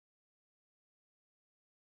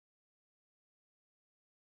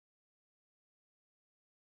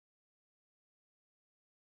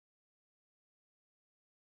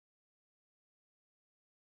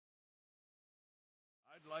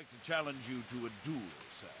like to challenge you to a duel,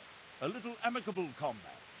 sir. A little amicable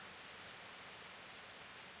combat.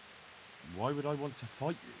 Why would I want to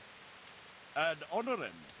fight you? Ad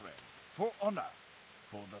honorem, friend. For honor.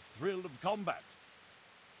 For the thrill of combat.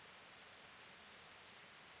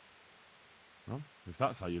 Well, if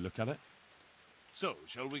that's how you look at it. So,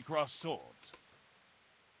 shall we cross swords?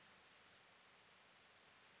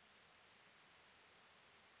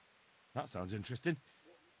 That sounds interesting.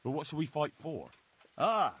 But what shall we fight for?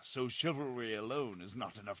 Ah, so chivalry alone is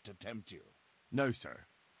not enough to tempt you. No, sir.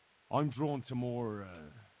 I'm drawn to more,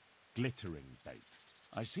 glittering bait.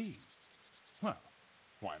 I see. Well,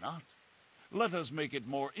 why not? Let us make it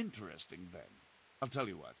more interesting, then. I'll tell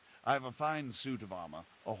you what. I have a fine suit of armor,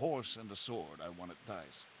 a horse and a sword I won at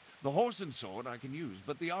dice. The horse and sword I can use,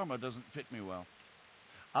 but the armor doesn't fit me well.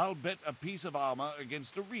 I'll bet a piece of armor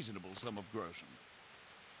against a reasonable sum of groschen.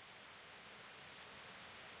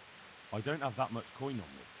 I don't have that much coin on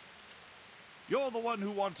me. You're the one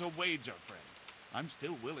who wants a wager, friend. I'm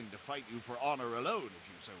still willing to fight you for honor alone, if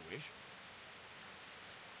you so wish.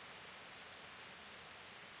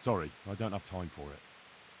 Sorry, I don't have time for it.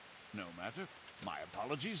 No matter. My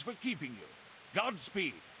apologies for keeping you.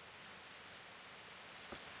 Godspeed.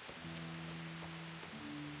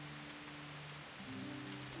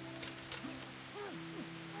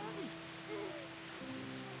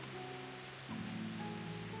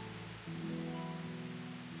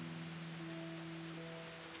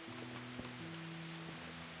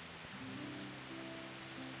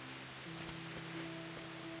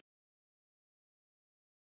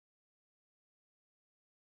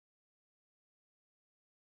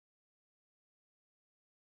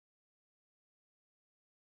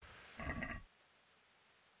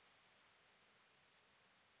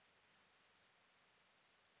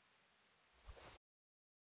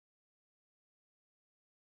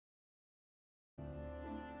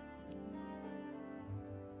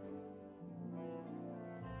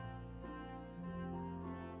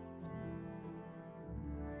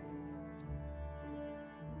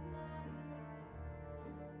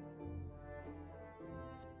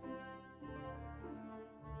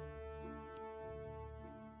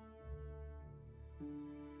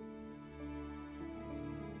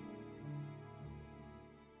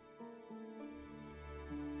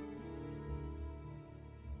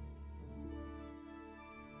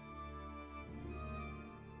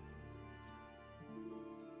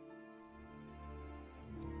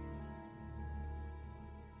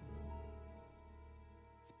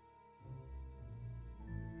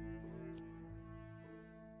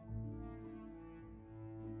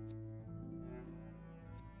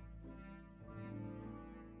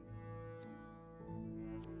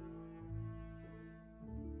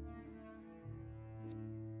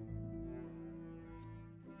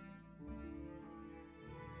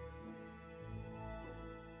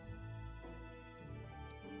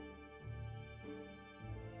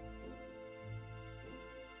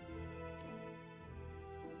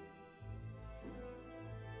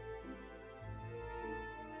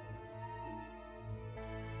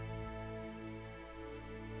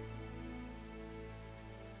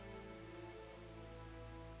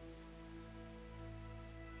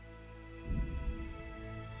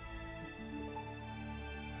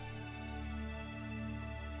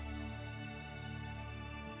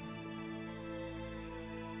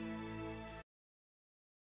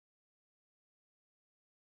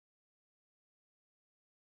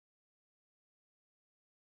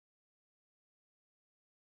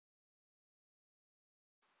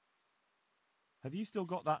 Have you still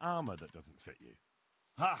got that armor that doesn't fit you?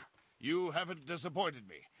 Ha! You haven't disappointed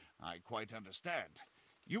me. I quite understand.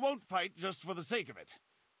 You won't fight just for the sake of it.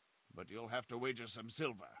 But you'll have to wager some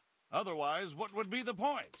silver. Otherwise, what would be the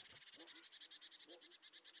point?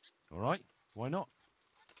 All right, why not?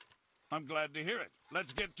 I'm glad to hear it.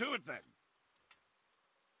 Let's get to it, then.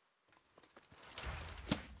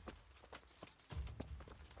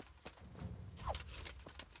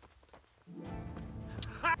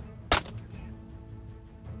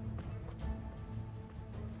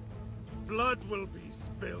 Blood will be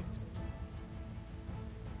spilt.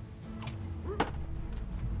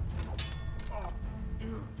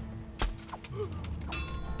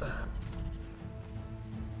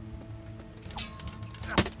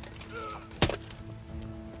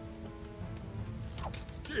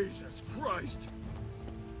 Jesus Christ!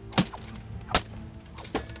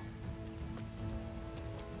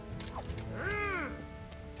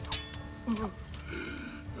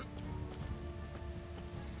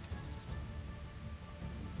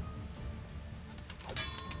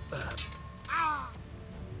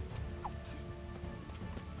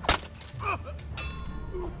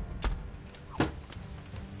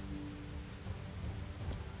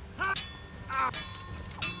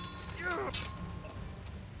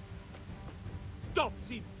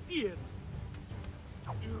 skin.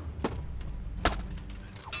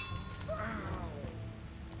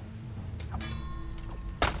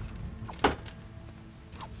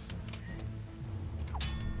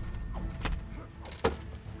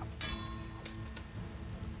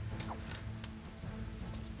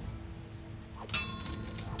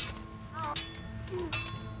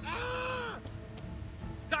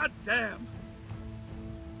 God damn!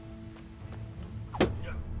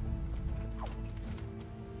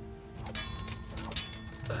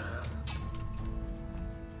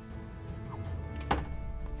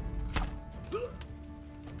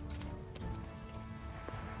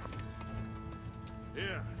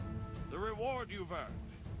 Here, the reward you've earned.